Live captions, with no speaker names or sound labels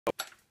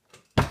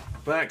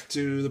back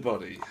to the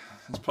body.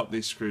 Let's pop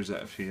these screws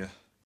out of here.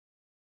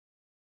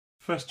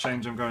 First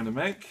change I'm going to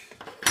make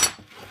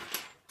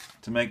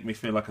me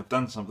feel like I've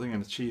done something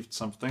and achieved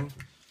something,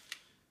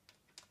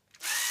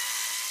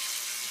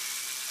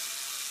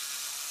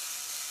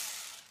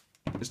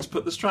 is to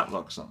put the strap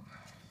locks on.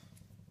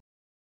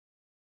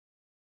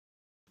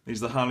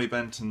 These are the Harley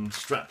Benton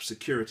strap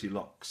security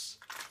locks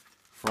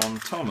from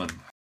Thomann.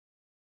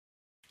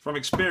 From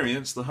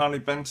experience, the Harley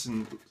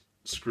Benton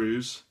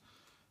screws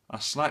are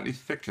slightly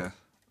thicker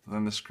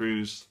than the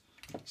screws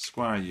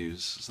Squier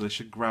use, so they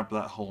should grab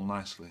that hole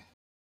nicely.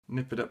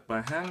 Nip it up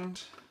by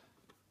hand,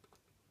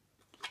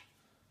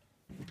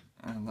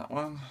 and that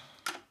one.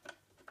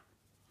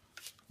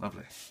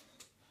 Lovely.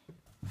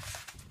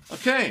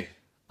 Okay,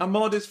 our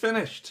mod is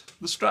finished.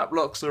 The strap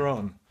locks are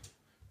on.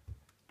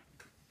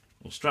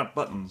 Or strap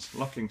buttons,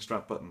 locking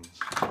strap buttons.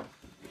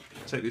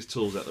 Take these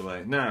tools out of the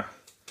way. Now,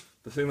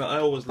 the thing that I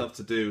always love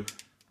to do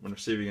when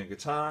receiving a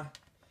guitar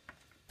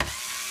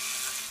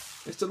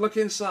is to look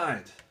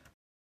inside.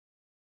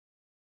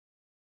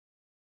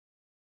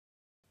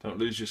 Don't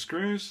lose your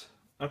screws.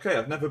 Okay,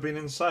 I've never been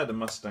inside a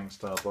Mustang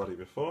style body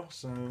before,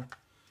 so...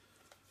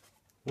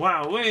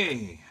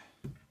 Wowee!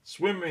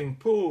 Swimming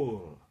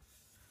pool!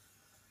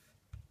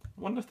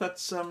 I wonder if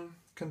that's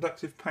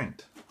conductive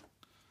paint.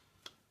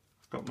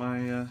 I've got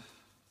my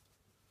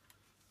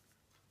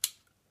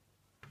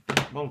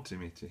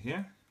multimeter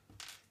here.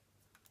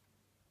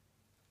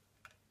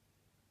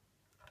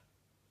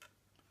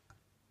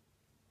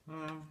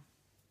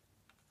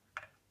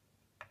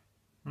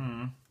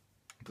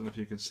 I don't know if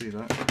you can see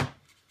that.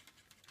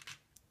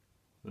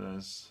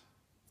 There's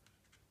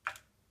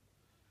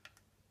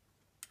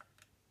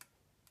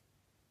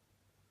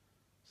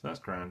so that's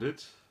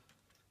grounded.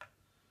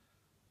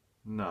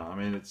 No, I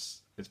mean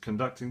it's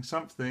conducting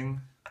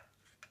something,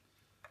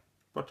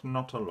 but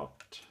not a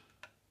lot.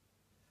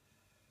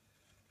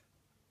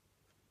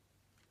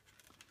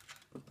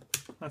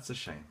 That's a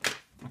shame.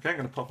 Okay, I'm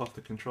going to pop off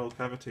the control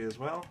cavity as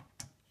well.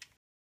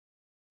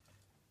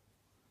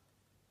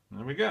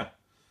 There we go.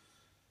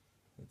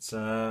 It's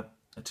a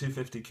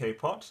 250k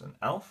pot, an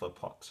alpha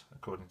pot,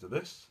 according to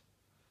this.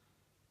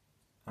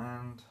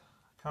 And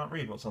I can't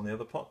read what's on the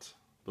other pot,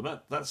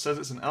 but that says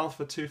it's an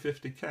alpha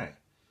 250k,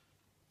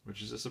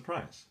 which is a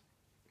surprise.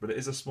 But it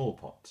is a small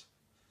pot.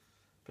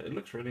 But it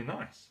looks really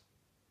nice.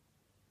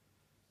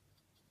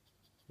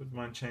 Wouldn't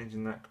mind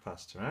changing that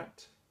capacitor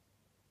out.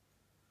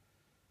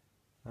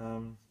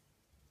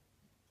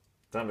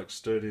 That looks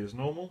sturdy as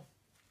normal.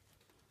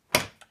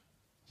 See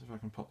if I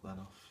can pop that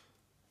off.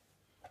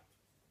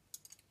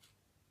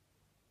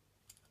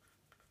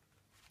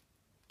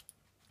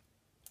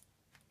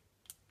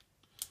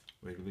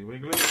 Wiggly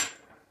wiggly.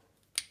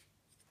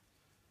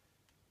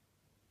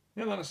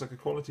 Yeah, that looks like a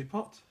quality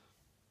pot.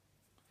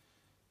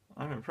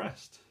 I'm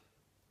impressed.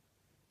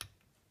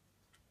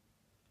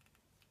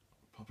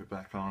 Pop it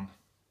back on.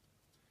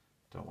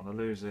 Don't want to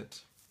lose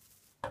it.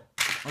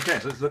 Okay,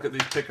 so let's look at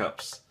these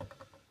pickups.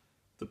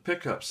 The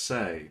pickups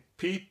say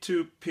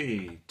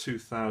P2P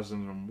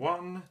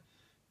 2001,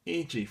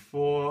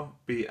 EG4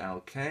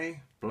 BLK,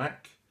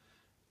 black,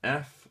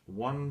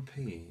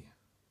 F1P.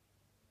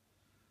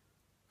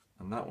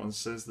 And that one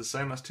says the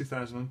same, that's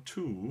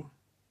 2002,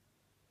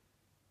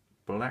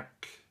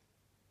 black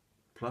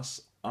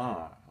plus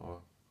R,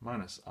 or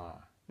minus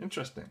R.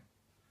 Interesting.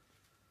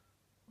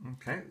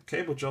 Okay, the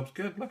cable job's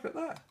good, look at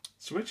that.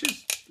 Switch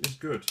is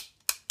good.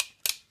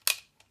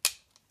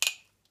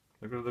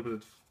 They've got a little bit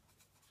of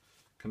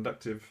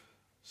conductive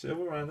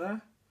silver around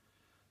there.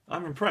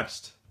 I'm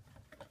impressed.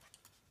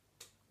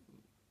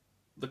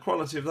 The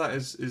quality of that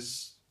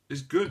is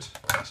good.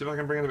 Let's see if I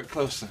can bring it a bit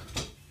closer.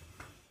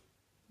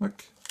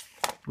 Look.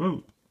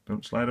 Whoa,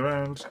 don't slide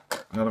around.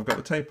 And I've got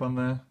the tape on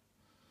there.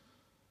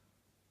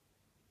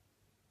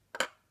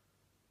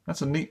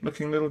 That's a neat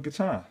looking little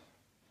guitar.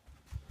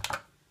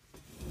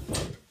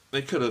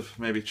 They could have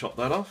maybe chopped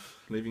that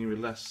off, leaving you with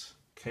less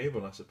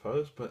cable, I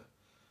suppose, but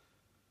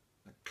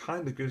it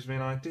kind of gives me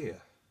an idea.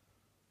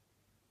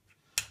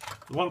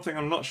 The one thing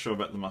I'm not sure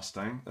about the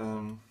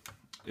Mustang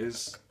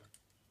is,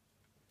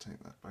 take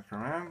that back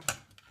around,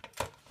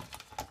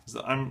 is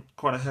that I'm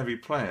quite a heavy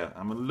player.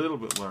 I'm a little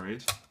bit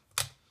worried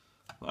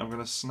that I'm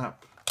going to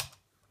snap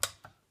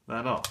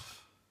that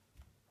off.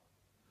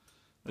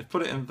 They've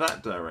put it in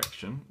that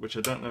direction, which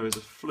I don't know is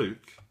a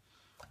fluke,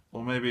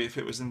 or maybe if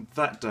it was in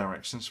that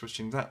direction,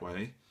 switching that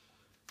way,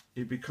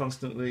 you'd be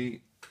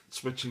constantly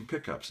switching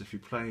pickups if you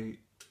play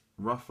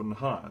rough and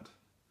hard.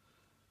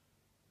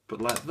 But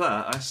like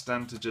that, I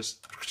stand to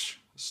just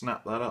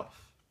snap that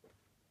off.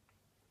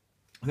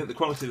 I think the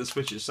quality of the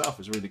switch itself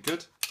is really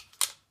good.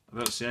 I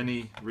don't see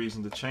any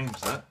reason to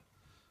change that.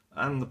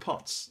 And the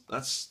pots,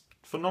 that's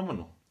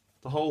phenomenal.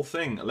 The whole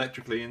thing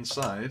electrically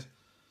inside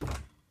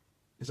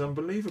is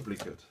unbelievably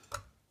good.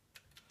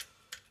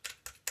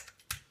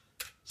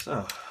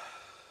 So,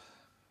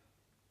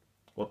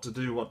 what to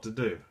do, what to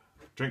do?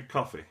 Drink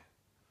coffee.